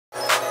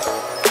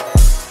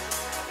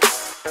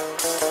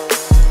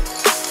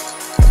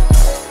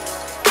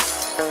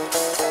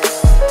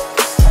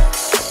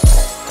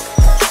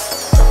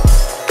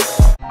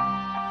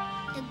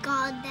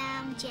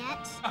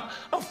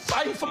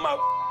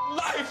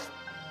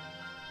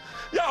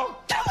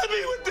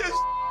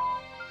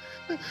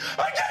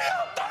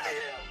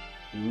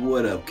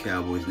What up,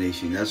 Cowboys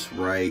Nation? That's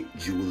right,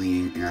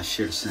 Julian, and I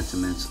share the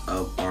sentiments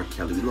of R.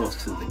 Kelly. We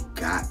lost to the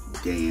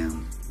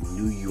goddamn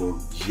New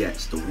York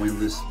Jets, the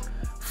winless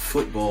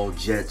football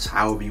Jets,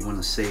 however you want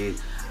to say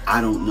it.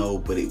 I don't know,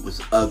 but it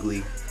was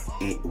ugly.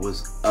 It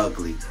was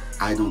ugly.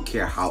 I don't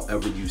care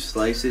however you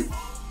slice it.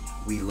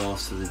 We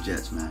lost to the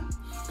Jets, man.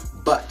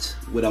 But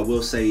what I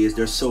will say is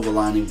there's silver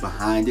lining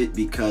behind it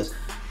because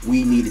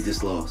we needed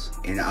this loss,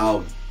 and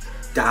I'll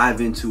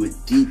dive into it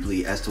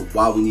deeply as to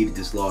why we needed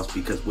this loss,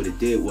 because what it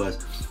did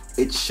was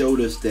it showed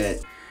us that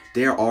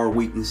there are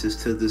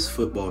weaknesses to this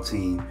football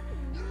team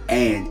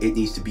and it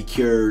needs to be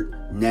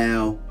cured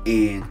now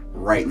and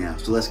right now.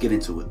 So let's get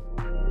into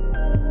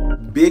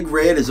it. Big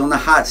Red is on the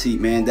hot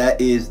seat, man.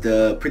 That is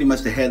pretty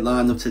much the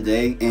headline of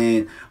today,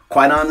 and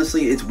quite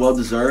honestly it's well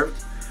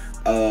deserved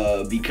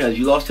because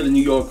you lost to the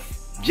New York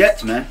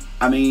Jets, man.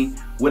 I mean,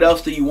 what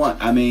else do you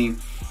want? I mean,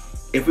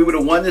 if we would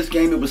have won this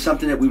game, it was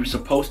something that we were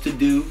supposed to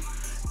do.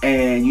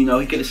 And, you know,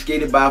 he could have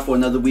skated by for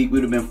another week. We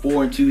would have been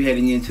 4-2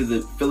 heading into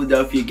the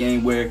Philadelphia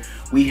game where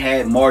we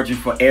had margin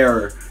for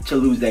error to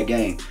lose that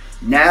game.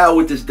 Now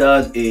what this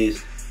does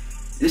is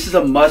this is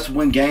a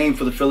must-win game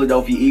for the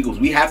Philadelphia Eagles.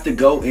 We have to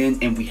go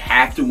in and we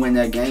have to win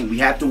that game. We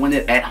have to win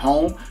it at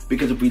home,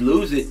 because if we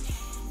lose it,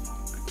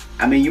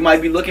 I mean, you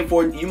might be looking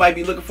for a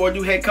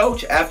new head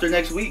coach after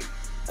next week,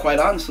 quite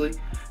honestly,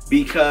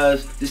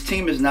 because this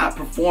team is not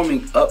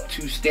performing up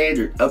to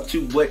standard, up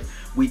to what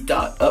we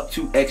thought, up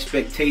to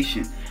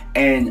expectation.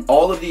 And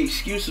all of the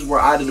excuses were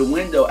out of the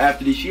window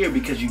after this year,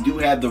 because you do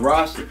have the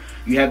roster.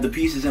 You have the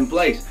pieces in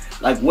place.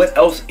 Like, what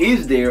else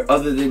is there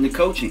other than the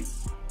coaching?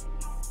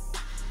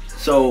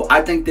 So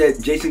I think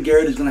that Jason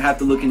Garrett is going to have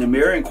to look in the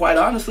mirror. And quite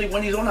honestly,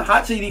 when he's on the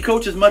hot seat, he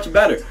coaches much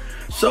better.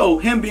 So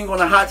him being on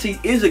the hot seat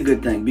is a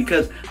good thing,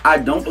 because I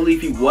don't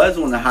believe he was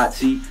on the hot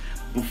seat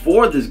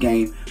before this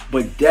game.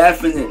 But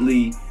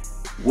definitely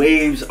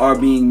waves are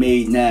being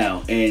made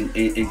now, and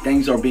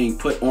things are being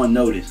put on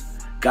notice.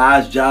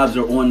 Guys' jobs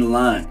are on the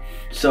line.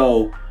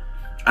 So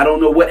I don't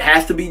know what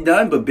has to be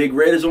done, but Big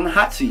Red is on the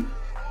hot seat.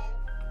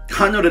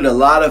 I know that a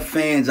lot of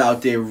fans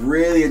out there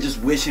really are just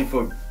wishing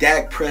for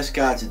Dak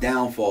Prescott's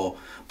downfall.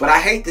 But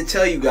I hate to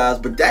tell you guys,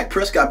 but Dak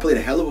Prescott played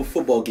a hell of a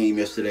football game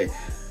yesterday.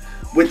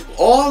 With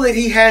all that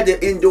he had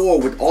to endure,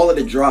 with all of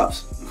the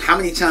drops, how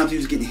many times he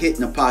was getting hit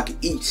in the pocket,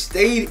 each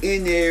stayed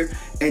in there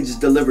and just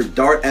delivered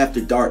dart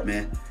after dart,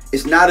 man.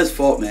 It's not his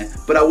fault, man.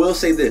 But I will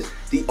say this.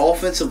 The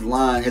offensive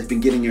line has been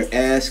getting your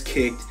ass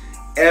kicked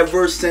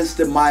ever since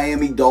the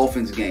Miami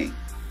Dolphins game.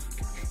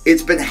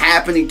 It's been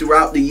happening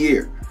throughout the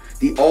year.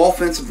 The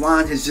offensive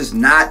line has just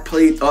not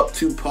played up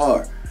to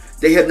par.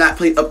 They have not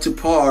played up to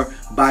par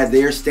by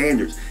their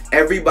standards.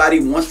 Everybody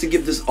wants to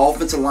give this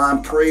offensive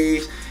line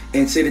praise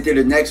and say that they're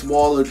the next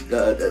wall of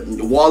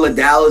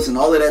Dallas and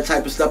all of that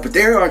type of stuff. But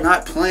they are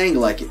not playing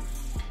like it.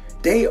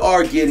 They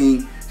are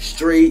getting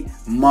straight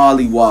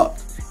mollywopped.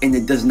 And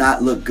it does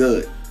not look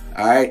good.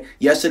 All right.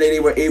 Yesterday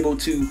they were able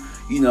to,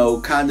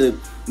 kind of,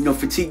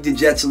 fatigue the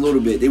Jets a little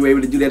bit. They were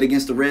able to do that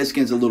against the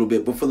Redskins a little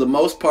bit. But for the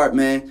most part,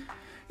 man,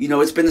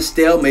 it's been a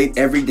stalemate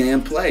every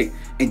damn play.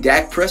 And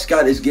Dak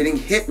Prescott is getting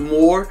hit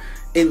more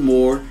and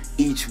more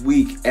each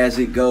week as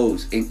it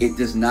goes. And it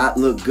does not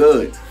look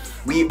good.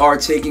 We are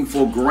taking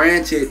for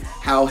granted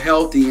how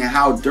healthy and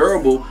how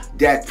durable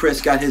Dak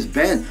Prescott has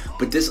been.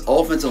 But this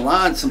offensive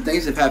line, some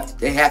things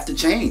they have to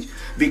change.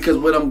 Because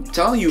what I'm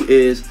telling you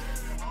is,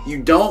 you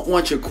don't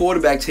want your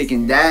quarterback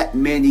taking that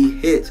many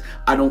hits.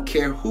 I don't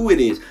care who it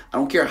is. I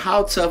don't care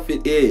how tough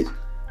it is.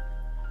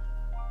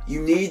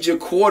 You need your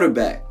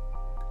quarterback.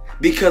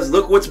 Because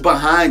look what's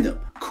behind him.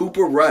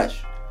 Cooper Rush.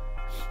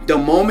 The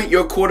moment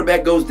your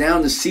quarterback goes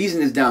down, the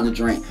season is down the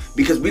drain.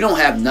 Because we don't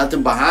have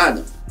nothing behind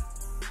him.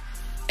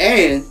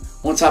 And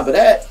on top of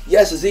that,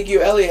 yes,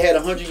 Ezekiel Elliott had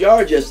 100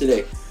 yards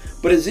yesterday.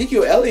 But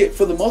Ezekiel Elliott,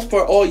 for the most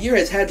part, all year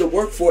has had to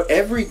work for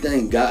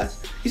everything,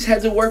 guys. He's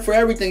had to work for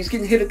everything. He's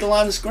getting hit at the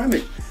line of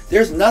scrimmage.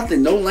 There's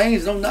nothing. No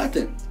lanes, no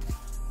nothing.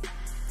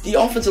 The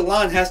offensive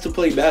line has to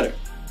play better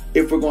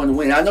if we're going to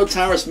win. I know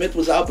Tyron Smith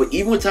was out, but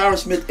even with Tyron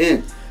Smith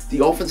in,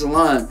 the offensive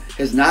line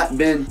has not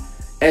been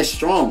as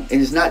strong.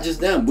 And it's not just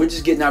them. We're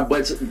just getting our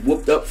butts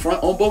whooped up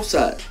front on both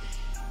sides.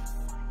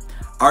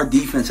 Our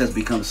defense has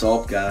become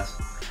soft, guys.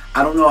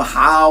 I don't know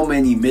how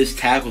many missed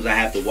tackles I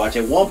have to watch.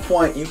 At one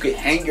point, you could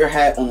hang your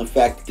hat on the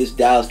fact that this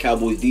Dallas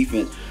Cowboys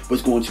defense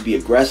was going to be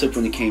aggressive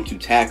when it came to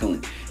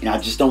tackling. And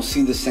I just don't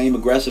see the same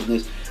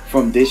aggressiveness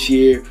from this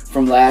year,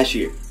 from last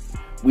year.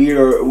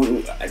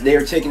 They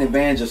are taking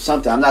advantage of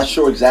something. I'm not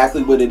sure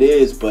exactly what it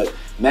is, but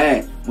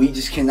man, we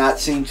just cannot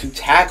seem to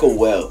tackle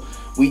well.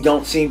 We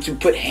don't seem to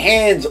put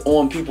hands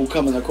on people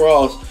coming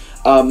across.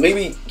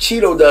 Maybe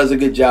Cheeto does a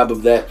good job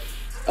of that,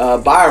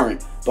 Byron.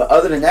 But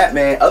other than that,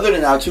 man, other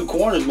than our two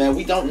corners, man,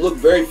 we don't look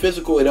very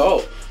physical at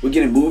all. We're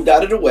getting moved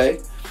out of the way.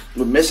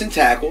 We're missing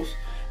tackles.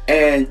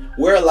 And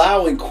we're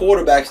allowing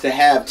quarterbacks to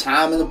have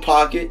time in the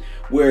pocket.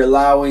 We're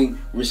allowing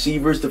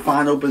receivers to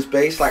find open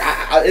space. Like,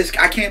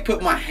 I can't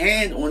put my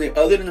hand on it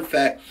other than the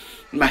fact,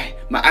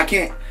 I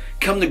can't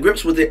come to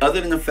grips with it other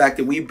than the fact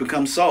that we've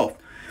become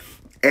soft.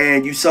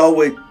 And you saw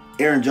what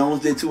Aaron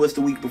Jones did to us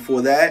the week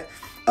before that.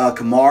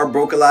 Kamara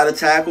broke a lot of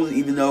tackles,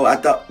 even though I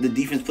thought the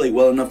defense played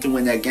well enough to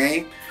win that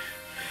game.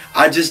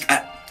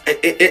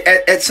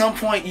 At some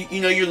point,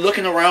 you're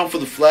looking around for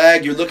the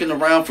flag. You're looking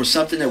around for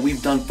something that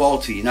we've done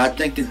faulty. And I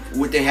think that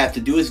what they have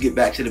to do is get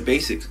back to the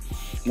basics.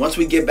 Once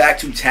we get back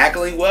to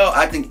tackling well,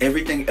 I think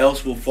everything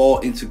else will fall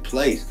into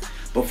place.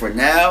 But for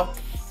now,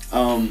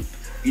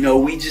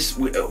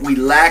 we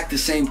lack the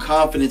same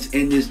confidence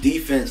in this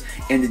defense,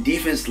 and the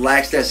defense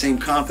lacks that same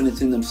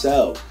confidence in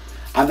themselves.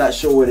 I'm not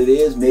sure what it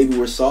is. Maybe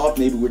we're soft.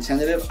 Maybe we're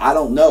tentative. I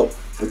don't know.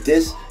 But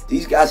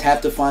these guys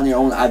have to find their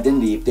own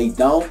identity. If they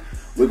don't,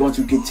 we're going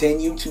to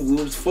continue to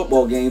lose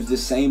football games the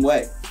same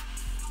way.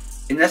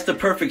 And that's the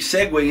perfect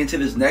segue into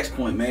this next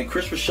point, man.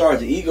 Chris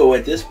Richard's ego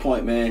at this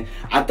point, man.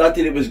 I thought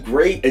that it was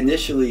great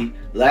initially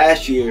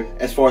last year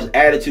as far as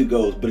attitude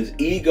goes. But his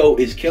ego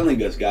is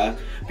killing us, guys.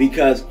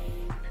 Because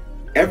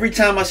every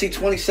time I see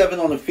 27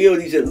 on the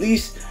field, he's at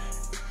least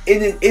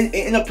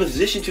in a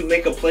position to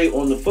make a play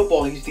on the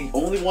football. He's the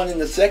only one in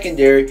the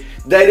secondary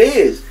that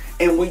is.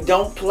 And we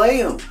don't play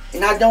him.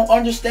 And I don't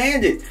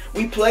understand it.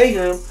 We play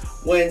him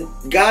when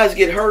guys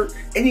get hurt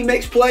and he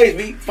makes plays.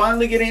 We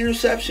finally get an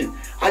interception.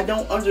 I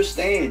don't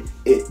understand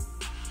it.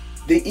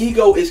 The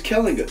ego is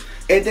killing us.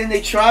 And then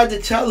they tried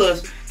to tell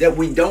us that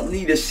we don't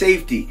need a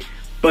safety.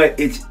 But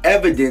it's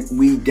evident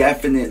we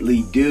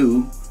definitely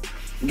do.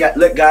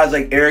 Let guys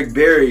like Eric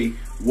Berry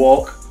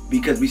walk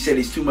because we said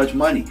he's too much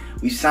money.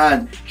 We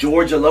signed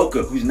George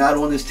Aloka, who's not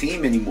on this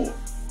team anymore.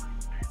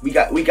 We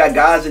got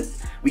guys that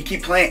we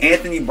keep playing.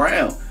 Anthony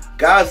Brown,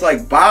 guys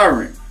like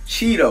Byron,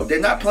 Cheeto. They're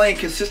not playing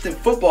consistent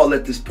football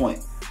at this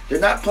point.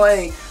 They're not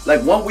playing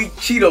like 1 week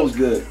Cheeto's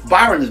good,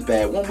 Byron is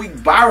bad. 1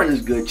 week Byron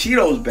is good,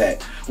 Cheeto's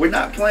bad. We're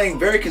not playing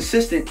very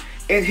consistent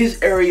in his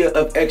area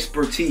of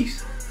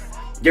expertise.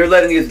 They're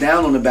letting us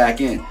down on the back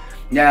end.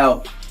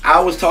 Now, I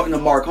was talking to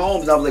Mark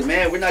Holmes, and I was like,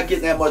 man, we're not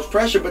getting that much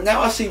pressure. But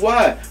now I see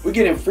why. We're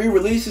getting free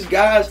releases.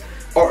 Guys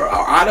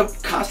are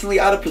constantly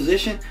out of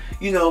position.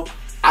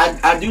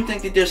 I do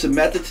think that there's some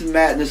method to the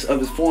madness of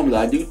his formula.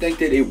 I do think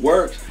that it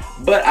works.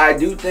 But I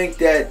do think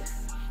that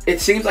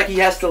it seems like he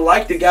has to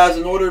like the guys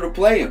in order to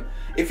play him.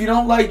 If you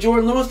don't like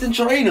Jordan Lewis, then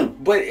trade him.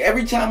 But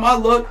every time I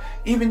look,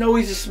 even though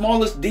he's the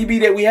smallest DB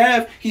that we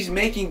have, he's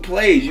making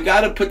plays. You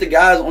got to put the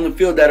guys on the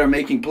field that are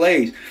making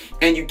plays.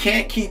 And you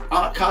can't keep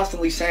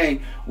constantly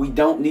saying we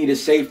don't need a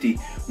safety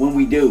when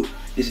we do.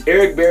 This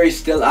Eric Berry's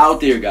still out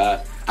there,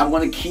 guys. I'm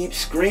going to keep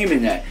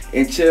screaming that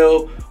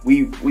until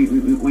we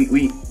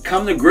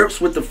come to grips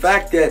with the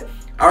fact that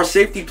our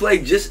safety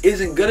play just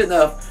isn't good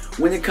enough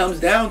when it comes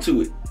down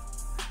to it.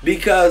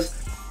 Because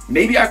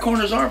maybe our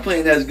corners aren't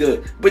playing as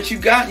good, but you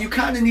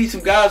kind of need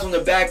some guys on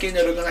the back end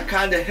that are going to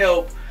kind of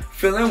help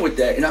fill in with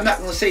that. And I'm not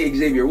going to say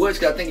Xavier Woods,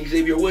 because I think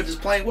Xavier Woods is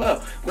playing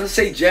well. I'm going to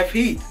say Jeff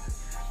Heath.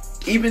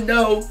 Even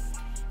though,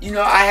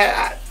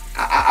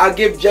 I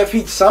give Jeff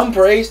Heath some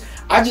praise,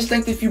 I just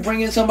think that if you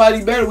bring in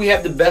somebody better, we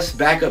have the best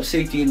backup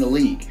safety in the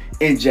league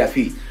in Jeff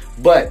Heath.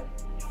 But,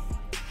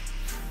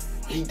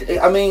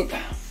 I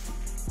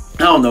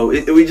don't know.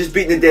 We just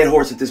beating a dead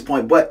horse at this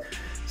point. But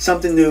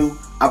something new.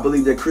 I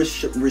believe that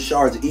Chris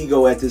Richard's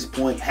ego at this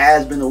point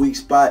has been a weak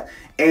spot,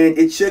 and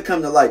it should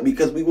come to light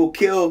because we will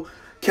kill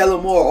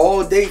Kellen Moore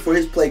all day for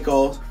his play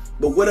calls.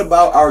 But what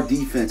about our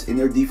defense and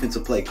their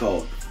defensive play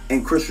calls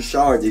and Chris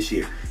Richard this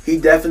year? He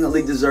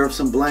definitely deserves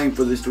some blame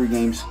for this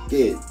 3-game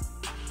skid.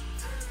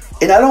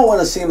 And I don't want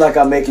to seem like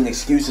I'm making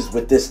excuses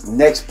with this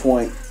next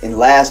point and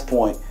last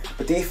point,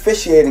 but the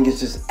officiating is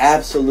just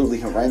absolutely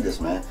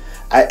horrendous, man.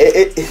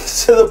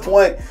 It's to the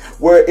point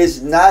where it's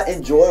not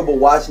enjoyable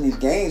watching these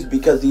games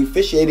because the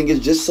officiating is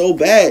just so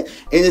bad,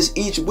 and it's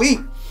each week.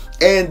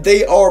 And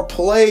they are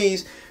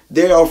plays,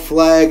 they are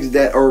flags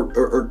that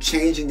are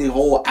changing the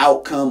whole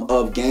outcome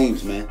of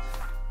games, man.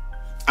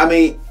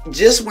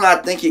 Just when I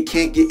think it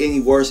can't get any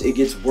worse, it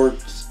gets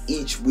worse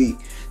each week.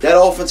 That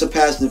offensive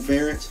pass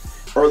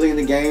interference early in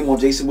the game on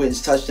Jason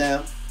Witten's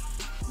touchdown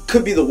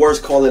could be the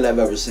worst call that I've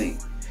ever seen.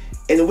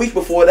 And the week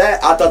before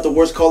that, I thought the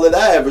worst call that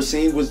I ever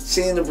seen was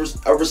seeing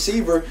a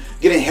receiver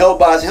getting held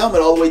by his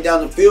helmet all the way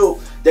down the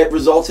field that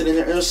resulted in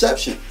an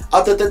interception.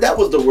 I thought that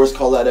was the worst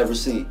call I'd ever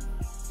seen.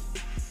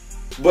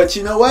 But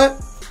you know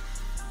what?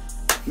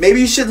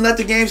 Maybe you shouldn't let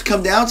the games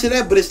come down to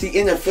that, but it's the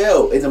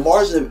NFL, and the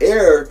margin of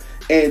error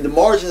and the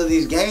margin of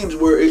these games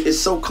where it's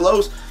so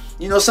close,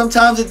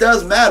 sometimes it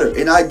does matter.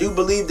 And I do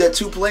believe that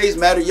 2 plays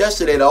mattered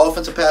yesterday, the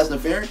offensive pass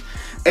interference.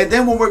 And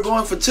then when we're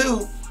going for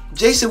 2,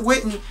 Jason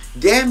Witten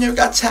damn near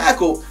got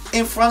tackled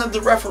in front of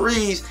the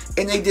referees,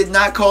 and they did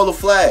not call the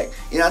flag.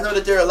 And I know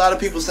that there are a lot of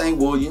people saying,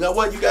 well, you know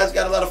what? You guys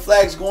got a lot of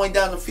flags going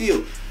down the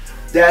field.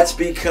 That's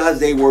because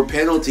they were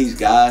penalties,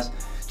 guys.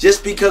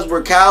 Just because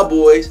we're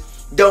Cowboys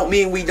don't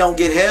mean we don't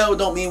get held,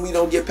 don't mean we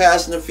don't get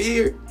pass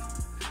interfered.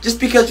 Just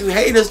because you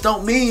hate us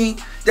don't mean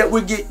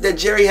that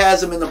Jerry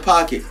has them in the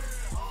pocket.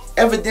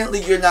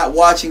 Evidently, you're not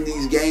watching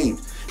these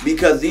games,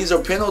 because these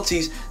are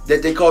penalties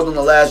that they called on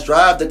the last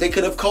drive that they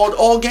could have called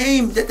all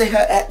game that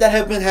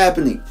have been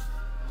happening.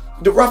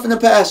 The roughing the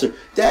passer.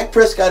 Dak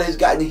Prescott has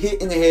gotten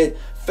hit in the head,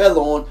 fell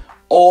on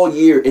all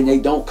year, and they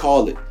don't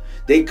call it.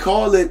 They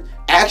call it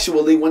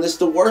actually when it's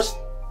the worst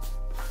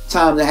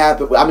time to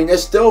happen. I mean, they're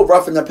still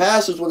roughing the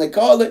passers when they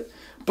call it,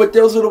 but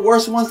those are the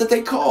worst ones that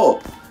they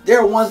call. There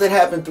are ones that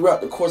happen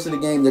throughout the course of the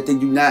game that they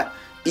do not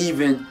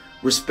even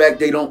respect.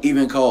 They don't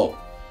even call.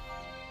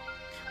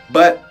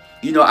 But,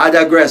 you know, I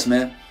digress,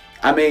 man.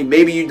 I mean,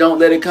 maybe you don't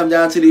let it come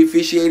down to the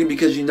officiating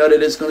because you know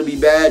that it's going to be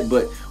bad,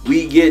 but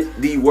we get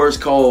the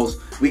worst calls.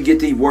 We get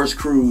the worst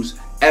crews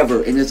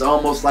ever. And it's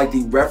almost like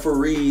the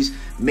referees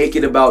make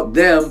it about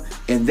them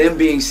and them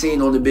being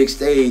seen on the big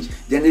stage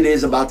than it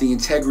is about the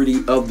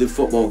integrity of the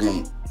football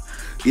game.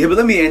 Yeah, but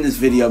let me end this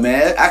video,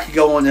 man. I could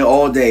go on there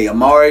all day.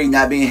 Amari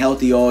not being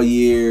healthy all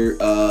year,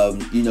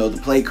 you know, the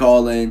play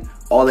calling,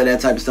 all of that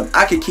type of stuff.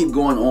 I could keep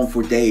going on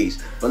for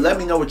days. But let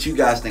me know what you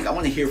guys think. I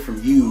want to hear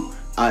from you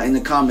in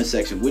the comment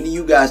section. What do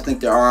you guys think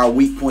there are our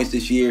weak points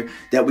this year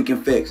that we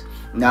can fix?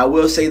 Now, I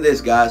will say this,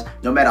 guys.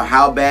 No matter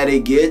how bad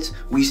it gets,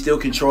 we still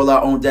control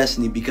our own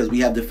destiny because we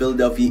have the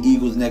Philadelphia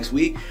Eagles next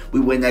week. We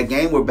win that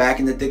game. We're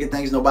back in the thick of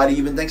things. Nobody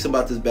even thinks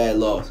about this bad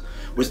loss.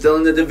 We're still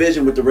in the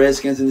division with the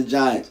Redskins and the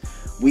Giants.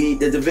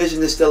 The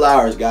division is still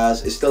ours,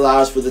 guys. It's still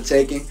ours for the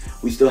taking.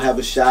 We still have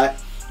a shot.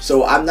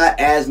 So I'm not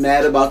as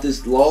mad about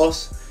this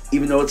loss,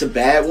 even though it's a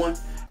bad one.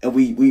 And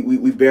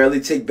we barely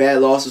take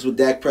bad losses with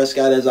Dak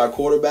Prescott as our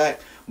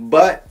quarterback.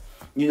 But,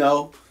 you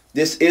know,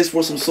 this is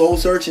for some soul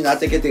searching. I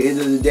think at the end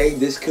of the day,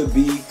 this could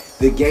be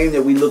the game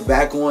that we look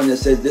back on that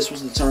says this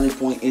was the turning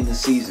point in the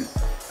season.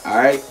 All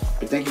right?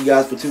 But thank you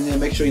guys for tuning in.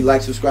 Make sure you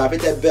like, subscribe,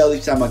 hit that bell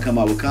each time I come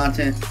out with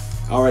content.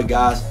 All right,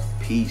 guys.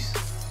 Peace.